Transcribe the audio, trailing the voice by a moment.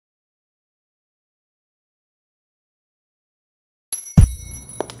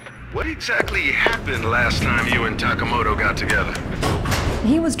What exactly happened last time you and Takamoto got together?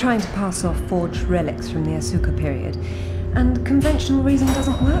 He was trying to pass off forged relics from the Asuka period, and conventional reason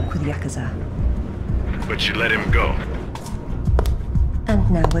doesn't work with Yakuza. But you let him go.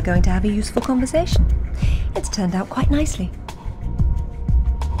 And now we're going to have a useful conversation. It's turned out quite nicely.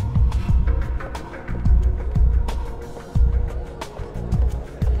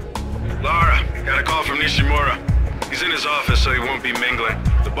 Lara, got a call from Nishimura. He's in his office, so he won't be mingling.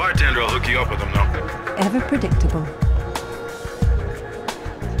 The bartender will hook you up with him, though. Ever predictable.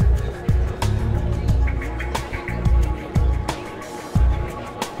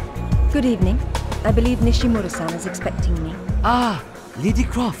 Good evening. I believe Nishimura-san is expecting me. Ah, Lady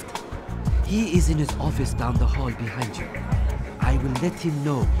Croft. He is in his office down the hall behind you. I will let him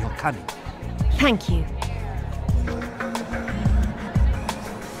know you're coming. Thank you.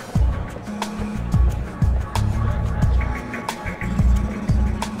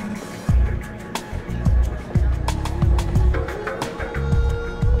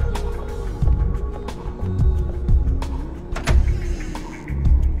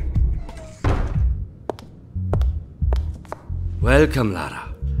 Welcome, Lara.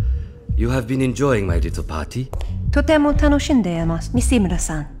 You have been enjoying my little party? Totemo tanoshindeimasu,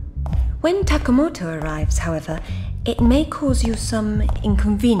 Nishimura-san. When Takamoto arrives, however, it may cause you some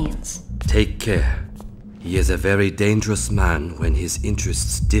inconvenience. Take care. He is a very dangerous man when his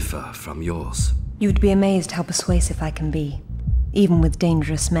interests differ from yours. You'd be amazed how persuasive I can be, even with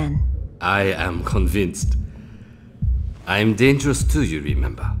dangerous men. I am convinced. I am dangerous too, you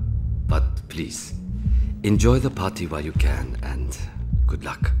remember. But please, enjoy the party while you can, and good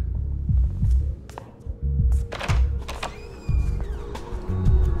luck.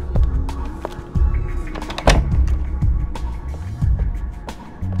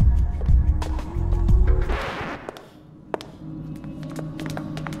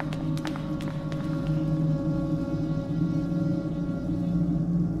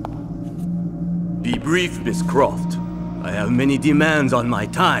 Be brief, Miss Croft. I have many demands on my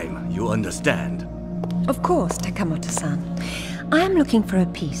time, you understand. Of course, Takamoto-san. I am looking for a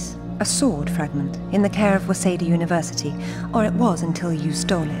piece, a sword fragment, in the care of Waseda University, or it was until you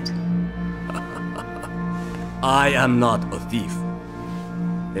stole it. I am not a thief.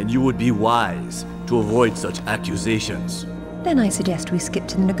 And you would be wise to avoid such accusations. Then I suggest we skip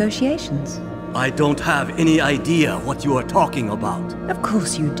to the negotiations. I don't have any idea what you are talking about. Of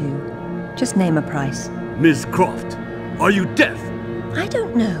course you do. Just name a price. Miss Croft, are you deaf? I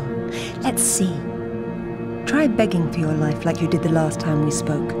don't know. Let's see. Try begging for your life like you did the last time we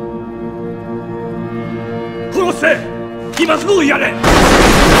spoke. 殺せ！今すぐやれ！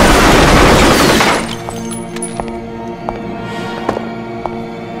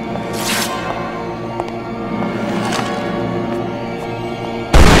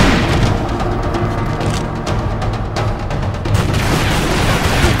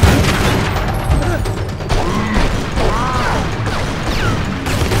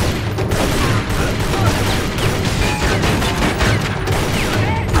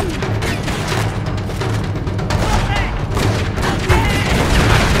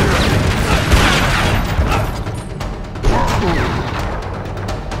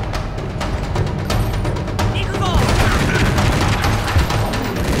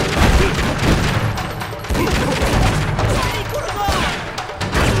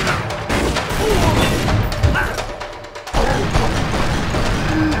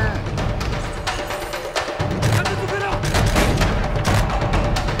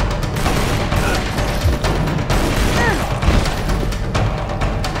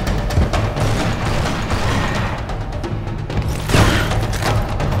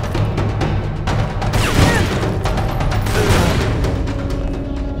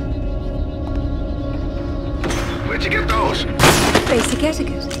 Basic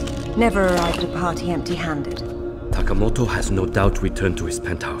etiquette. Never arrive at a party empty-handed. Takamoto has no doubt returned to his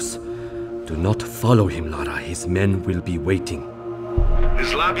penthouse. Do not follow him, Lara. His men will be waiting.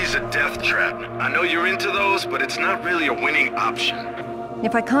 This lobby's a death trap. I know you're into those, but it's not really a winning option.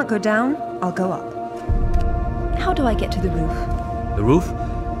 If I can't go down, I'll go up. How do I get to the roof? The roof?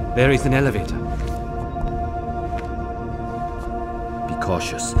 There is an elevator. Be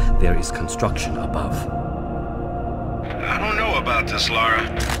cautious. There is construction above. I don't know about this, Lara.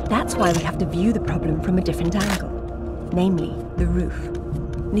 That's why we have to view the problem from a different angle. Namely, the roof.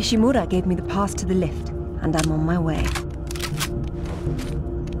 Nishimura gave me the pass to the lift, and I'm on my way.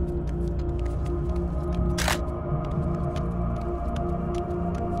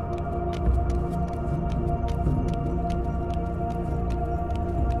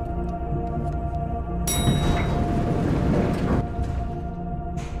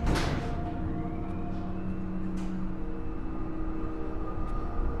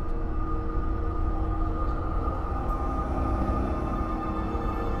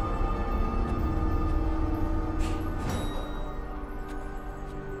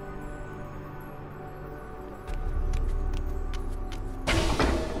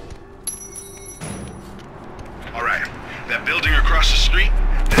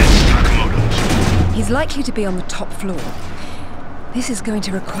 He's likely to be on the top floor. This is going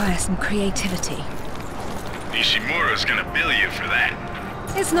to require some creativity. Nishimura's gonna bill you for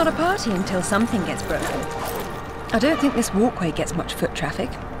that. It's not a party until something gets broken. I don't think this walkway gets much foot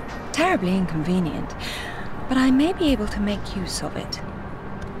traffic. Terribly inconvenient. But I may be able to make use of it.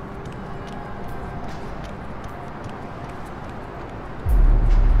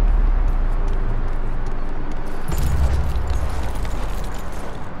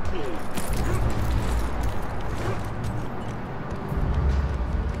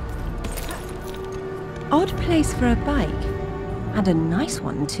 Odd place for a bike. And a nice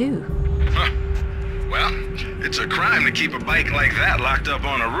one, too. Huh. Well, it's a crime to keep a bike like that locked up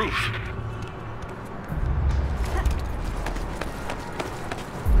on a roof.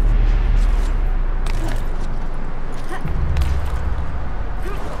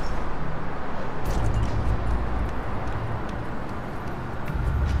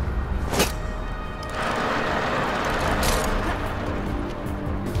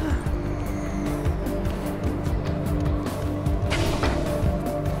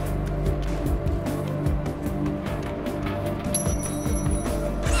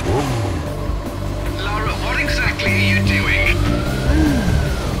 Lara, what exactly are you doing?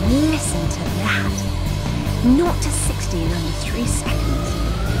 Listen to that. 0 to 60 in under 3 seconds.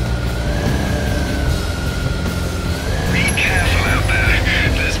 Be careful out there.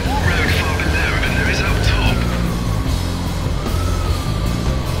 There's more road far below than there is up top.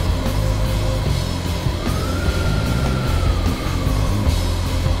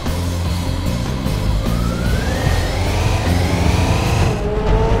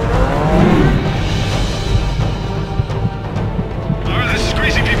 Lara, this is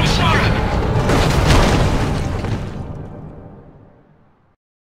crazy people. Lara!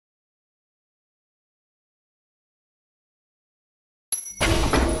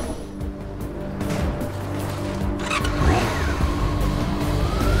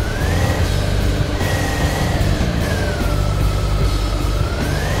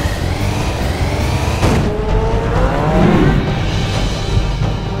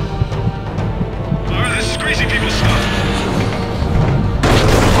 Lara, this is crazy people stuff.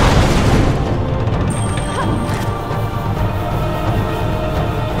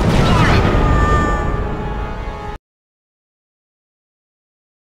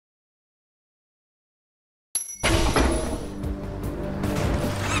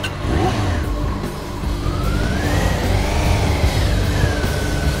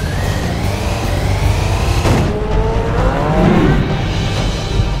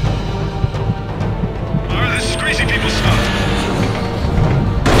 Lara, this is crazy people stuff.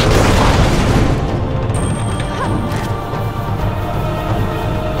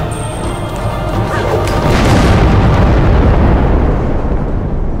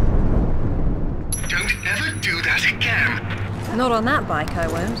 Don't ever do that again. Not on that bike, I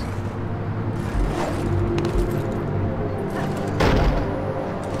won't.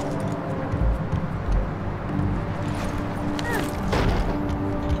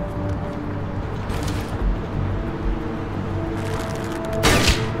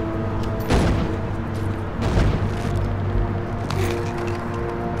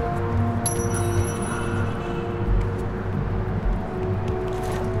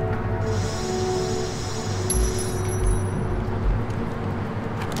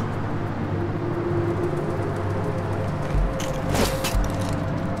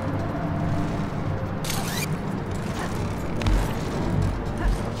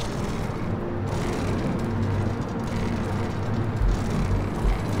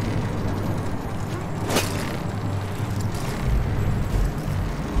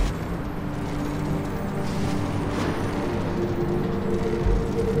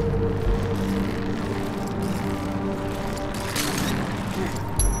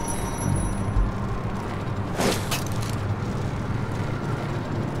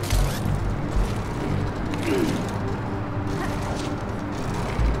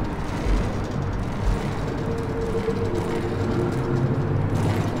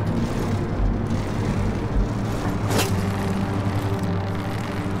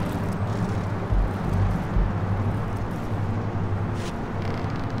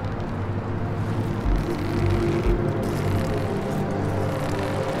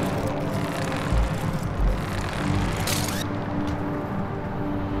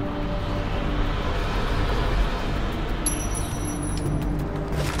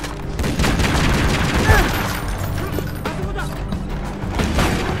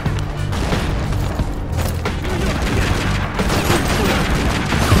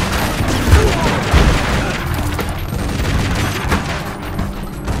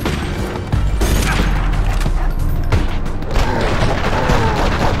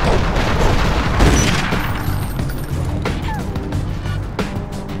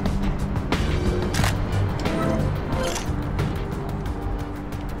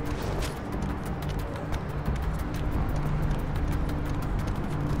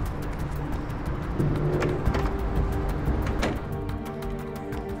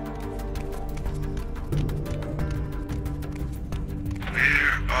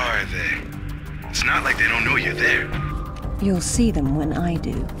 are they? It's not like they don't know you're there. You'll see them when I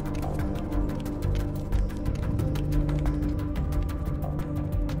do.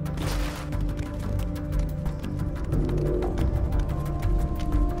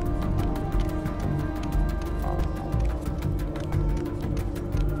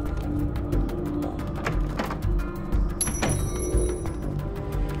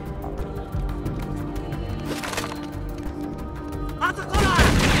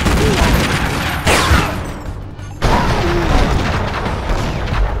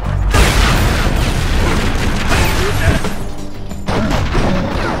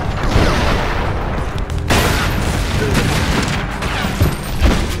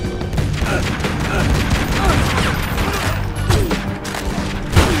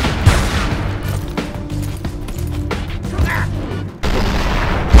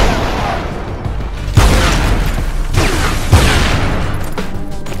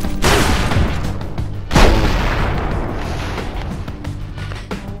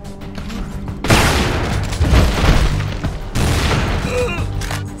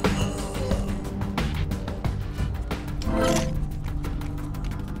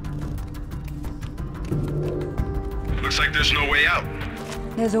 Looks like there's no way out.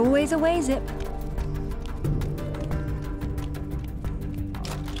 There's always a way, Zip.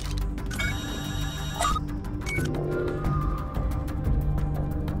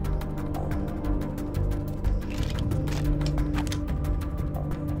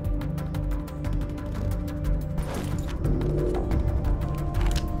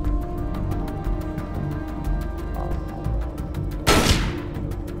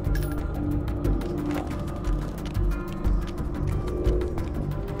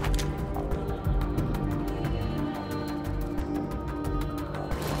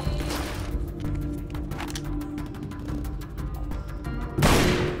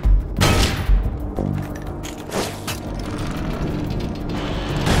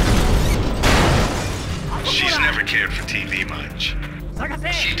 She's never cared for TV much.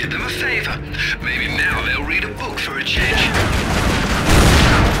 She did them a favor. Maybe now they'll read a book for a change.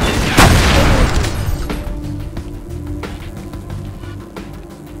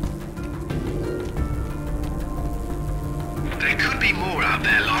 There could be more out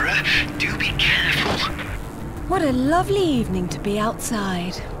there, Lara. Do be careful. What a lovely evening to be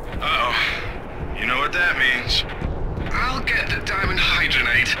outside. Uh-oh. You know what that means. I'll get the diamond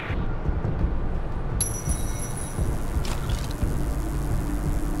hydronate.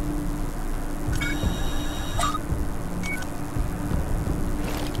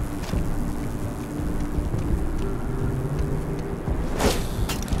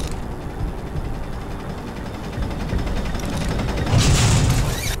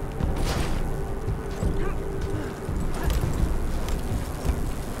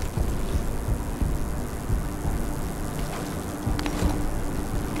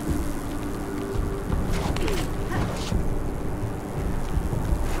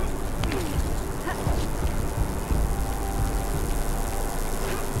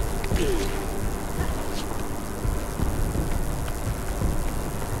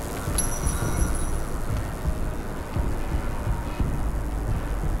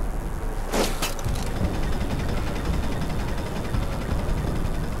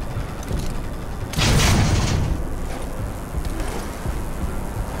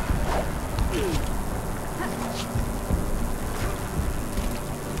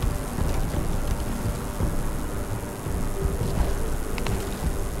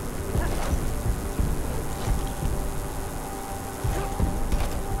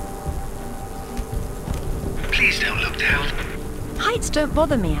 Please don't look down. Heights don't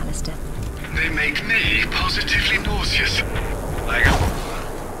bother me, Alistair. They make me positively nauseous. Like,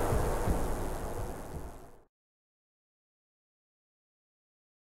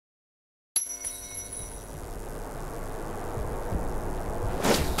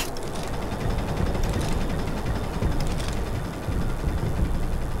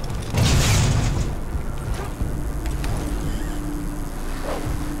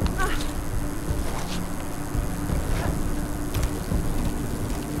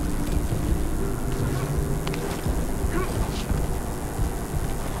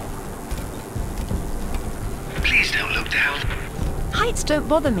 Please don't look down. Heights don't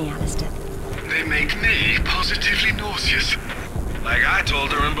bother me, Alistair. They make me positively nauseous. like I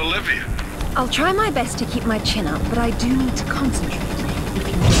told her in Bolivia. I'll try my best to keep my chin up, but I do need to concentrate, if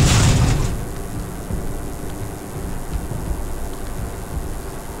you don't mind.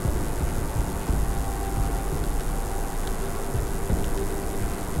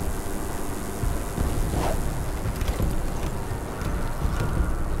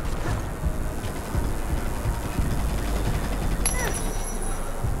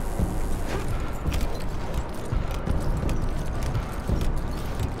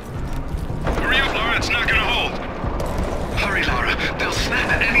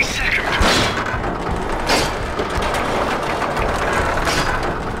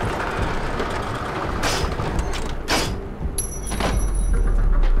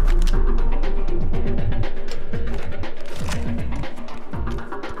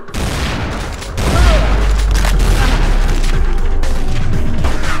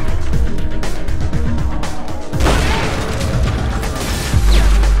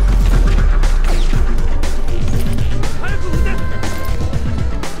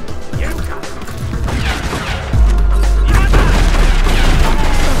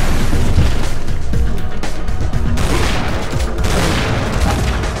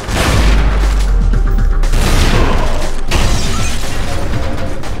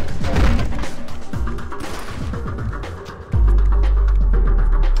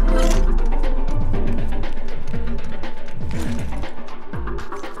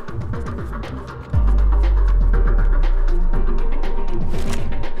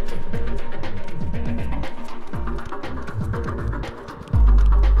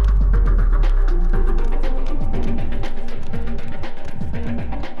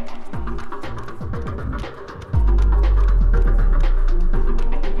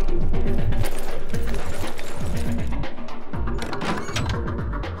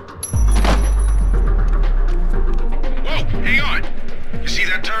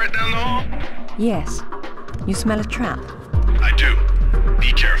 Yes. You smell a trap. I do.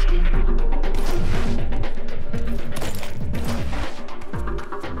 Be careful.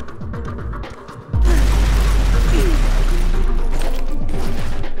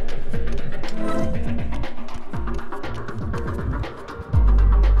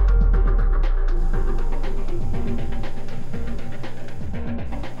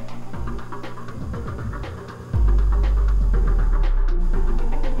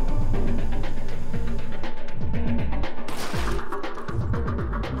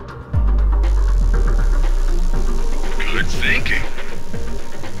 Good thinking.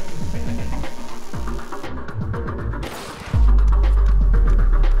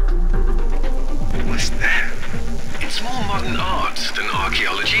 What's that? It's more modern art than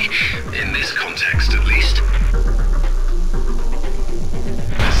archaeology, in this context at least.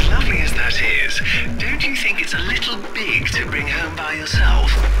 As lovely as that is, don't you think it's a little big to bring home by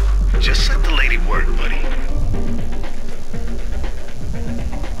yourself? Just let the lady work, buddy.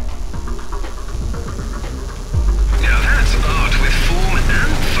 Now that's art with form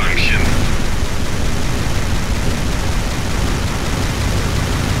and function.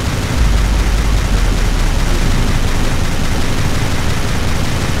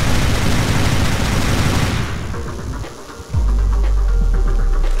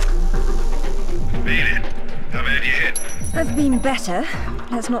 Beat it. How bad you hit? I've been better.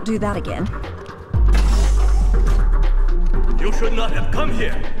 Let's not do that again. You should not have come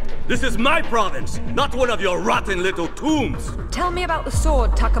here. This is my province, not one of your rotten little tombs. Tell me about the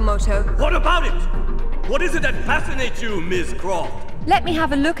sword, Takamoto. What about it? What is it that fascinates you, Miss Croft? Let me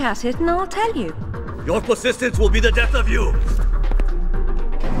have a look at it and I'll tell you. Your persistence will be the death of you.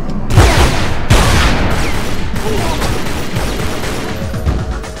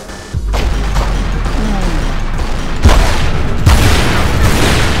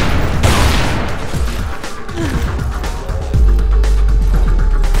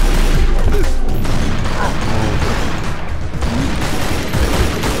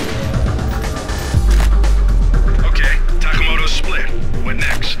 Okay, Takamoto's split. What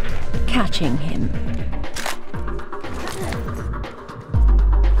next? Catching him.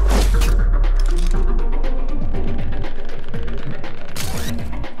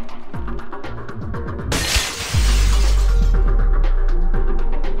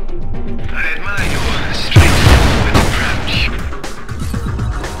 I admire your straightforward approach.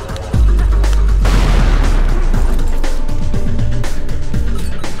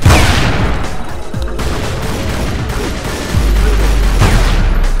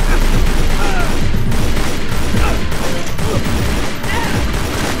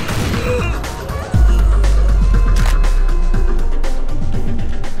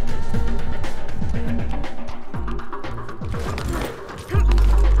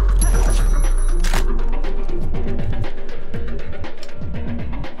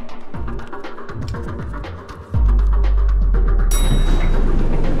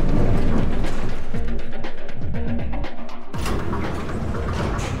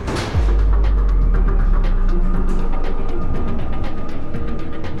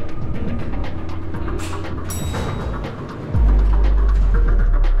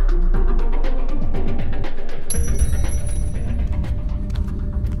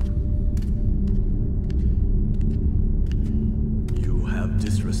 You have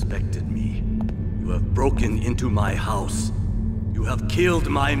disrespected me. You have broken into my house. You have killed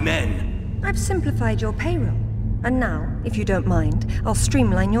my men. I've simplified your payroll. And now, if you don't mind, I'll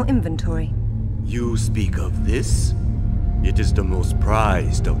streamline your inventory. You speak of this? It is the most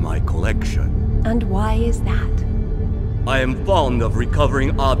prized of my collection. And why is that? I am fond of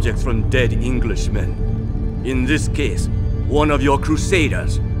recovering objects from dead Englishmen. In this case, one of your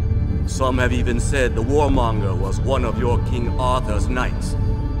crusaders. Some have even said the warmonger was one of your King Arthur's knights.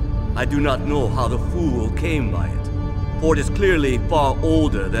 I do not know how the fool came by it, for it is clearly far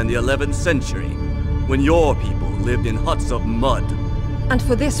older than the 11th century, when your people lived in huts of mud. And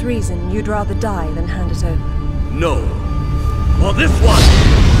for this reason, you'd rather die than hand it over. No. For this one!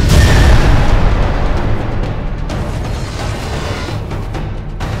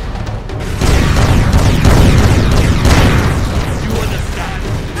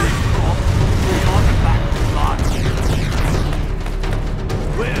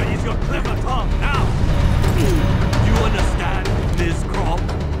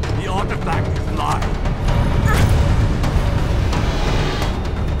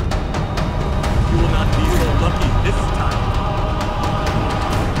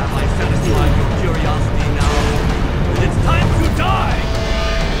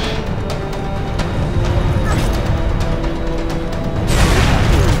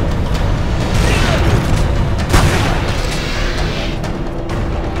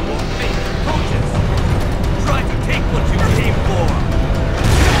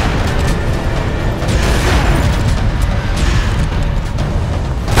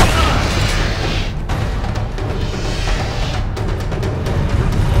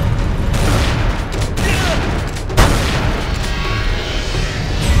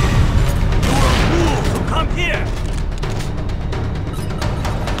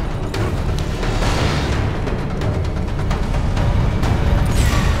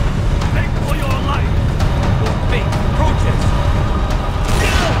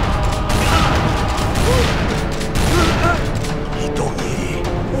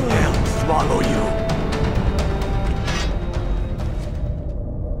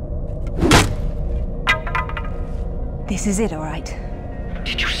 This is it, all right.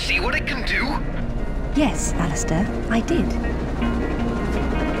 Did you see what it can do? Yes, Alistair, I did.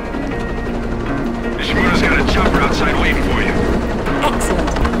 Nishimura's got a chopper outside waiting for you.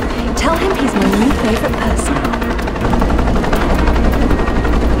 Excellent. Tell him he's my new favorite person.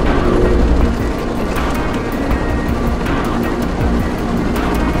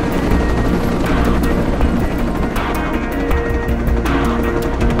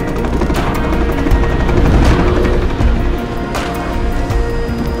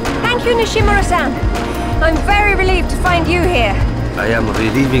 Thank you, Nishimura-san. I'm very relieved to find you here. I am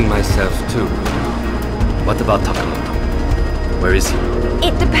relieving myself too. What about Takamoto? Where is he?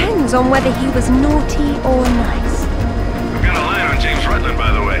 It depends on whether he was naughty or nice. I've got a line on James Rutland,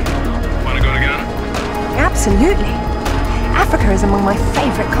 by the way. Want to go together? Absolutely. Africa is among my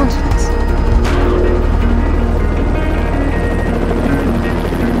favorite continents.